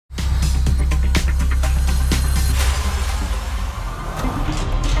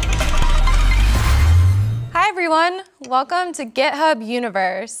everyone, welcome to GitHub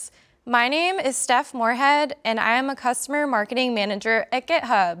Universe. My name is Steph Moorhead and I am a customer marketing manager at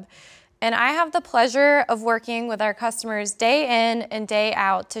GitHub. And I have the pleasure of working with our customers day in and day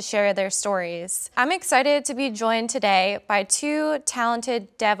out to share their stories. I'm excited to be joined today by two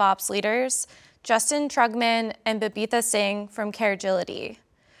talented DevOps leaders, Justin Trugman and Babitha Singh from Caregility.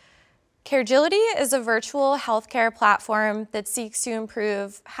 Caregility is a virtual healthcare platform that seeks to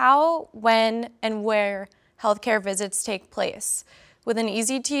improve how, when, and where healthcare visits take place, with an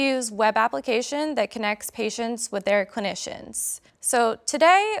easy-to-use web application that connects patients with their clinicians. So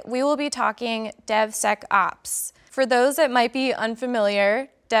today, we will be talking DevSecOps. For those that might be unfamiliar,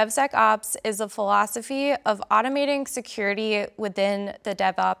 DevSecOps is a philosophy of automating security within the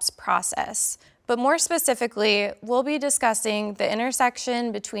DevOps process. But more specifically, we'll be discussing the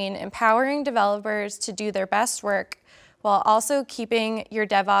intersection between empowering developers to do their best work while also keeping your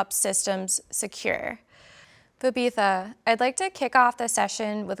DevOps systems secure. Babitha, I'd like to kick off the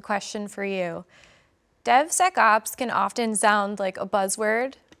session with a question for you. DevSecOps can often sound like a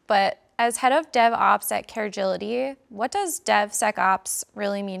buzzword, but as head of DevOps at Caregility, what does DevSecOps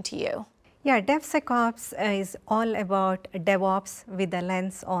really mean to you? Yeah, DevSecOps is all about DevOps with a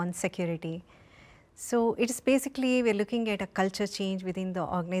lens on security. So it's basically we're looking at a culture change within the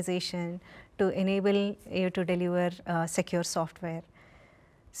organization to enable you to deliver secure software.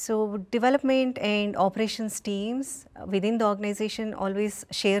 So development and operations teams within the organization always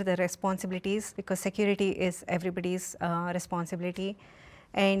share the responsibilities because security is everybody's responsibility.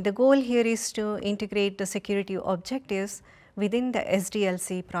 And the goal here is to integrate the security objectives within the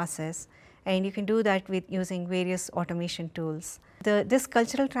SDLC process. And you can do that with using various automation tools. This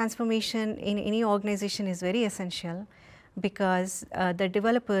cultural transformation in any organization is very essential because the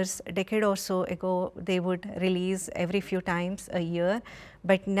developers a decade or so ago, they would release every few times a year,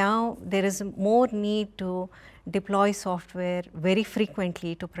 but now there is more need to deploy software very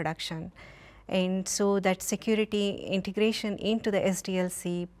frequently to production. And so that security integration into the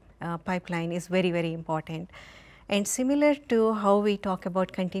SDLC pipeline is very, very important. And similar to how we talk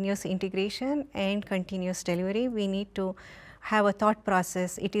about continuous integration and continuous delivery, we need to have a thought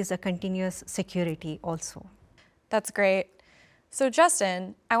process. It is a continuous security also. That's great. So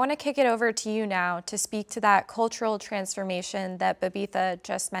Justin, I want to kick it over to you now to speak to that cultural transformation that Babitha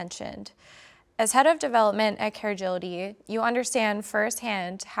just mentioned. As head of development at Caregility, you understand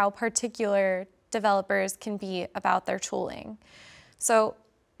firsthand how particular developers can be about their tooling. So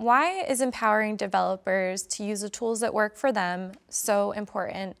why is empowering developers to use the tools that work for them so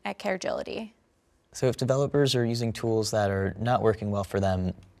important at Caregility? So if developers are using tools that are not working well for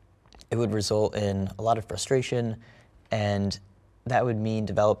them, it would result in a lot of frustration, and that would mean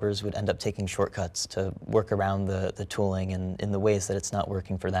developers would end up taking shortcuts to work around the tooling and in the ways that it's not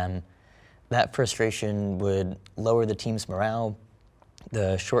working for them. That frustration would lower the team's morale.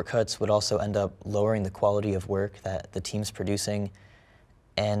 The shortcuts would also end up lowering the quality of work that the team's producing.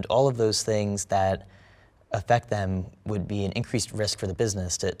 And all of those things that affect them would be an increased risk for the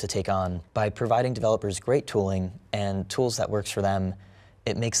business to take on. By providing developers great tooling and tools that works for them,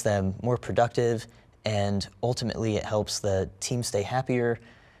 it makes them more productive, and ultimately it helps the team stay happier,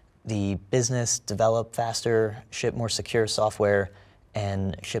 the business develop faster, ship more secure software,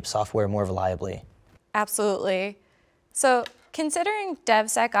 and ship software more reliably. Absolutely. So considering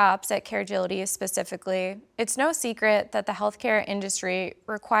DevSecOps at Caregility specifically, it's no secret that the healthcare industry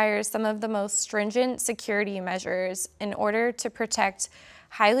requires some of the most stringent security measures in order to protect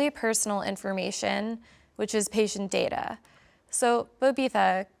highly personal information, which is patient data. So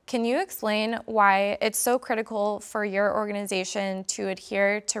Babitha, can you explain why it's so critical for your organization to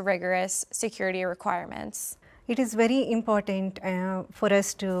adhere to rigorous security requirements? It is very important for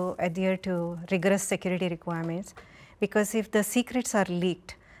us to adhere to rigorous security requirements because if the secrets are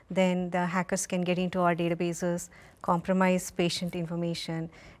leaked, then the hackers can get into our databases, compromise patient information,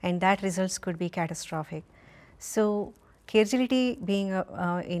 and that results could be catastrophic. So Caregility being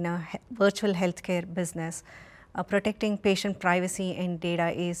in a virtual healthcare business, protecting patient privacy and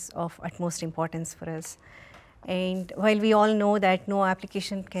data is of utmost importance for us. And while we all know that no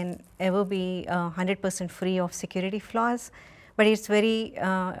application can ever be 100% free of security flaws, but it's very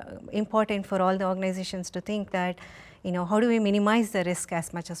important for all the organizations to think that, how do we minimize the risk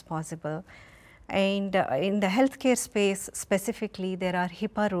as much as possible? And in the healthcare space specifically, there are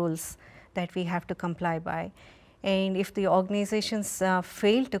HIPAA rules that we have to comply by. And if the organizations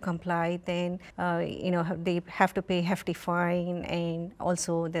fail to comply, then they have to pay hefty fine, and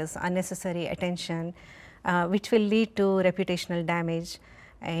also there's unnecessary attention, which will lead to reputational damage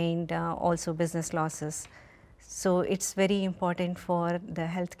and also business losses. So it's very important for the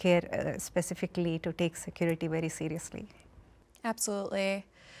healthcare specifically to take security very seriously. Absolutely.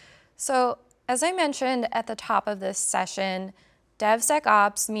 So as I mentioned at the top of this session,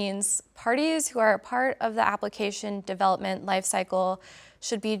 DevSecOps means parties who are a part of the application development lifecycle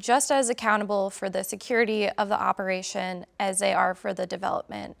should be just as accountable for the security of the operation as they are for the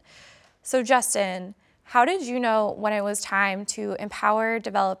development. So Justin, how did you know when it was time to empower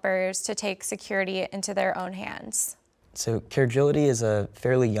developers to take security into their own hands? So Caregility is a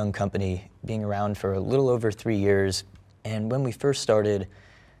fairly young company, being around for a little over 3 years. And when we first started,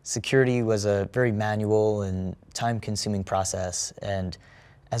 security was a very manual and time-consuming process. And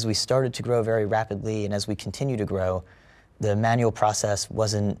as we started to grow very rapidly and as we continue to grow, the manual process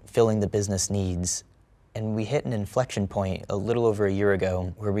wasn't filling the business needs. And we hit an inflection point a little over a year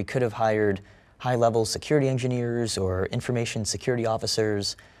ago where we could have hired high-level security engineers or information security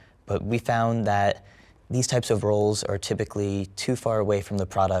officers, but we found that these types of roles are typically too far away from the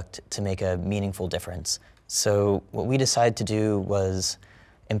product to make a meaningful difference. So what we decided to do was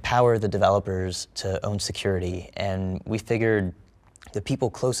empower the developers to own security, and we figured the people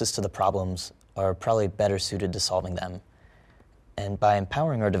closest to the problems are probably better suited to solving them. And by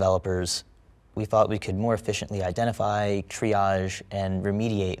empowering our developers, we thought we could more efficiently identify, triage, and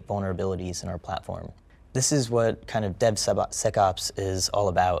remediate vulnerabilities in our platform. This is what kind of DevSecOps is all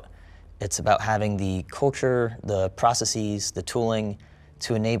about. It's about having the culture, the processes, the tooling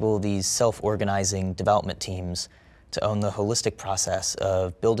to enable these self-organizing development teams to own the holistic process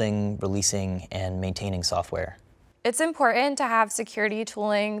of building, releasing, and maintaining software. It's important to have security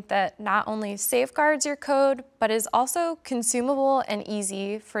tooling that not only safeguards your code, but is also consumable and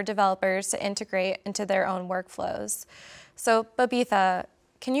easy for developers to integrate into their own workflows. So Babitha,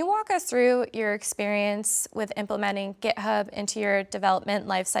 can you walk us through your experience with implementing GitHub into your development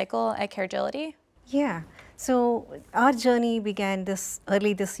lifecycle at Caregility? Yeah, so our journey began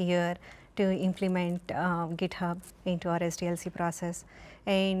early this year to implement GitHub into our SDLC process.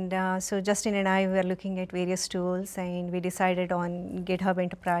 And so Justin and I were looking at various tools, and we decided on GitHub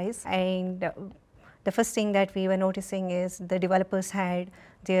Enterprise. And the first thing that we were noticing is the developers had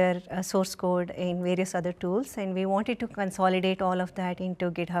their source code in various other tools, and we wanted to consolidate all of that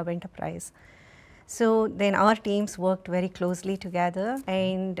into GitHub Enterprise. So then our teams worked very closely together,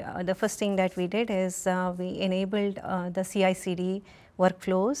 and the first thing that we did is we enabled the CI/CD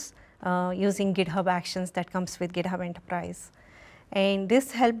workflows using GitHub Actions that comes with GitHub Enterprise. And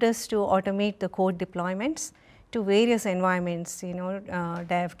this helped us to automate the code deployments to various environments,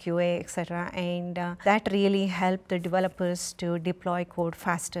 dev, QA, etc. And that really helped the developers to deploy code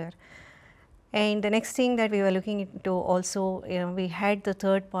faster. And the next thing that we were looking into also, we had the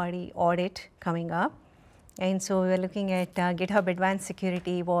third-party audit coming up. And so we were looking at GitHub Advanced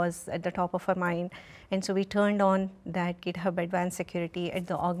Security was at the top of our mind. And so we turned on that GitHub Advanced Security at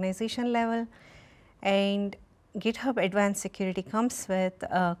the organization level. And GitHub Advanced Security comes with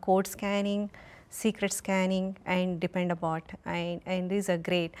code scanning, secret scanning, and Dependabot. And these are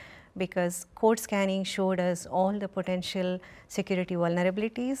great because code scanning showed us all the potential security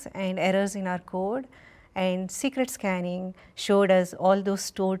vulnerabilities and errors in our code. And secret scanning showed us all those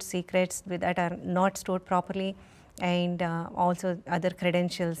stored secrets that are not stored properly, and also other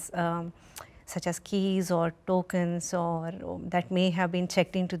credentials such as keys or tokens or that may have been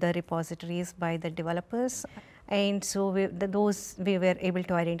checked into the repositories by the developers. And so we were able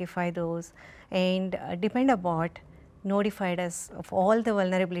to identify those. And Dependabot notified us of all the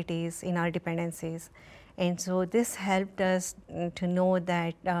vulnerabilities in our dependencies. And so this helped us to know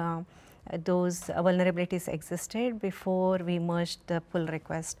that those vulnerabilities existed before we merged the pull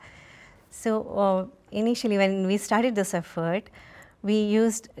request. So initially when we started this effort, we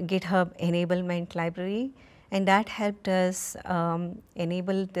used GitHub enablement library, and that helped us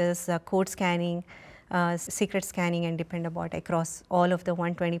enable this code scanning, secret scanning, and Dependabot across all of the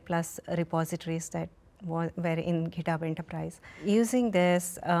 120 plus repositories that were in GitHub Enterprise. Using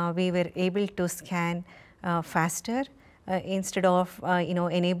this, we were able to scan faster instead of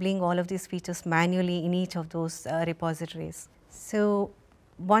enabling all of these features manually in each of those repositories. So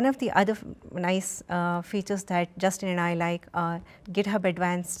one of the other nice features that Justin and I like are GitHub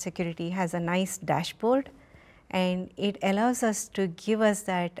Advanced Security has a nice dashboard, and it allows us to give us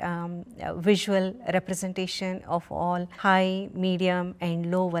that visual representation of all high, medium,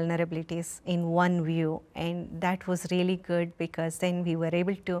 and low vulnerabilities in one view. And that was really good because then we were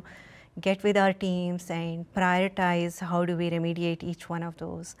able to get with our teams and prioritize how do we remediate each one of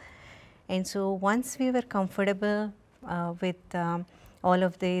those. And so once we were comfortable with all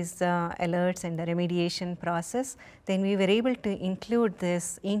of these alerts and the remediation process, then we were able to include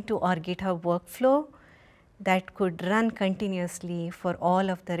this into our GitHub workflow that could run continuously for all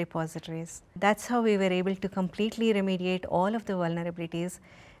of the repositories. That's how we were able to completely remediate all of the vulnerabilities,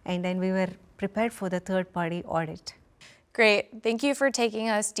 and then we were prepared for the third-party audit. Great. Thank you for taking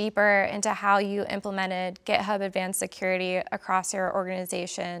us deeper into how you implemented GitHub Advanced Security across your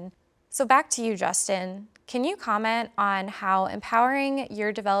organization. So back to you, Justin. Can you comment on how empowering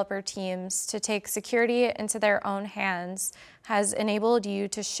your developer teams to take security into their own hands has enabled you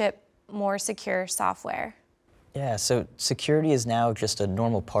to ship more secure software? Yeah, so security is now just a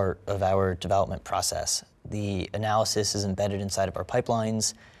normal part of our development process. The analysis is embedded inside of our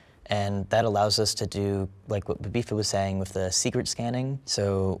pipelines, and that allows us to do, like what Babitha was saying with the secret scanning.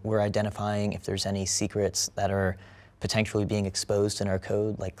 So we're identifying if there's any secrets that are potentially being exposed in our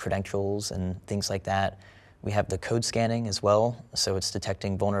code, like credentials and things like that. We have the code scanning as well, so it's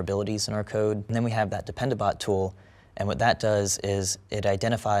detecting vulnerabilities in our code. And then we have that Dependabot tool, and what that does is it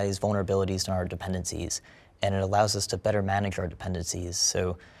identifies vulnerabilities in our dependencies, and it allows us to better manage our dependencies.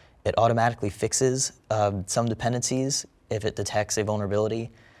 So it automatically fixes some dependencies if it detects a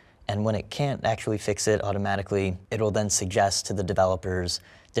vulnerability, and when it can't actually fix it automatically, it'll then suggest to the developers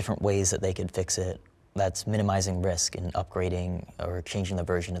different ways that they could fix it. That's minimizing risk in upgrading or changing the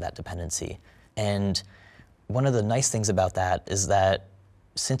version of that dependency. And one of the nice things about that is that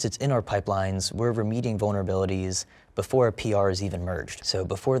since it's in our pipelines, we're remediating vulnerabilities before a PR is even merged. So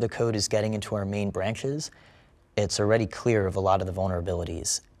before the code is getting into our main branches, it's already clear of a lot of the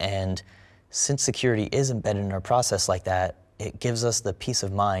vulnerabilities. And since security is embedded in our process like that, it gives us the peace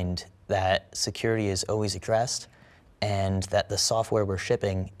of mind that security is always addressed and that the software we're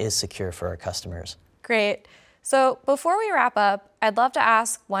shipping is secure for our customers. Great. So before we wrap up, I'd love to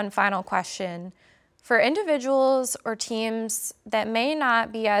ask one final question. For individuals or teams that may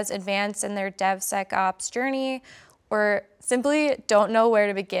not be as advanced in their DevSecOps journey or simply don't know where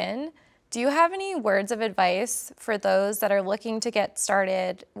to begin, do you have any words of advice for those that are looking to get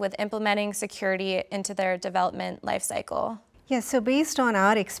started with implementing security into their development lifecycle? Yes, so based on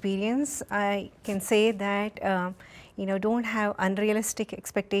our experience, I can say that don't have unrealistic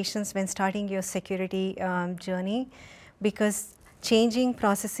expectations when starting your security journey, because changing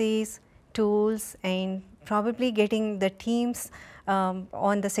processes, tools, and probably getting the teams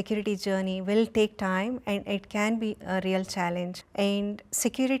on the security journey will take time, and it can be a real challenge. And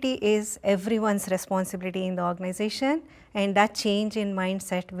security is everyone's responsibility in the organization, and that change in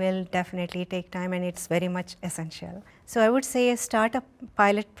mindset will definitely take time, and it's very much essential. So I would say start a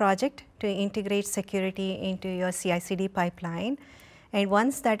pilot project to integrate security into your CI/CD pipeline. And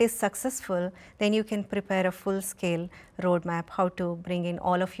once that is successful, then you can prepare a full-scale roadmap how to bring in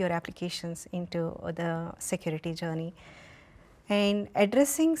all of your applications into the security journey. And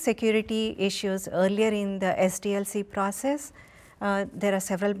addressing security issues earlier in the SDLC process, there are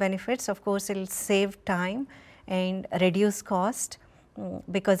several benefits. Of course, it will save time and reduce cost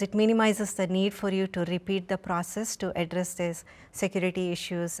because it minimizes the need for you to repeat the process to address these security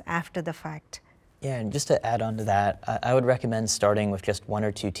issues after the fact. Yeah, and just to add on to that, I would recommend starting with just 1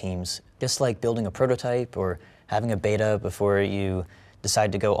 or 2 teams, just like building a prototype or having a beta before you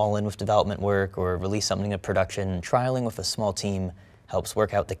decide to go all in with development work or release something to production. Trialing with a small team helps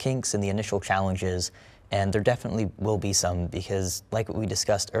work out the kinks and the initial challenges, and there definitely will be some because, like what we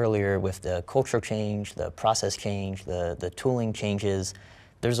discussed earlier with the culture change, the process change, the tooling changes,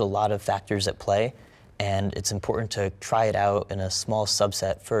 there's a lot of factors at play. And it's important to try it out in a small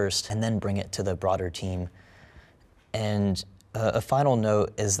subset first and then bring it to the broader team. And a final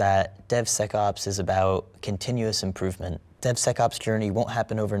note is that DevSecOps is about continuous improvement. DevSecOps journey won't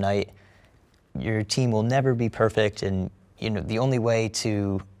happen overnight. Your team will never be perfect, and the only way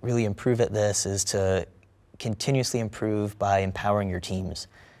to really improve at this is to continuously improve by empowering your teams.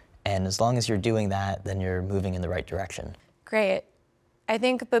 And as long as you're doing that, then you're moving in the right direction. Great. I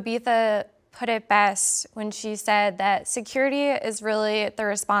think Babitha put it best when she said that security is really the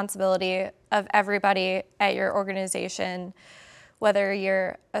responsibility of everybody at your organization. Whether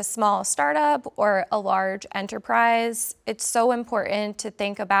you're a small startup or a large enterprise, it's so important to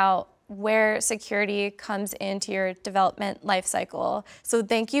think about where security comes into your development lifecycle. So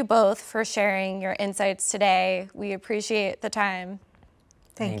thank you both for sharing your insights today. We appreciate the time.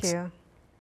 Thank Thanks. you.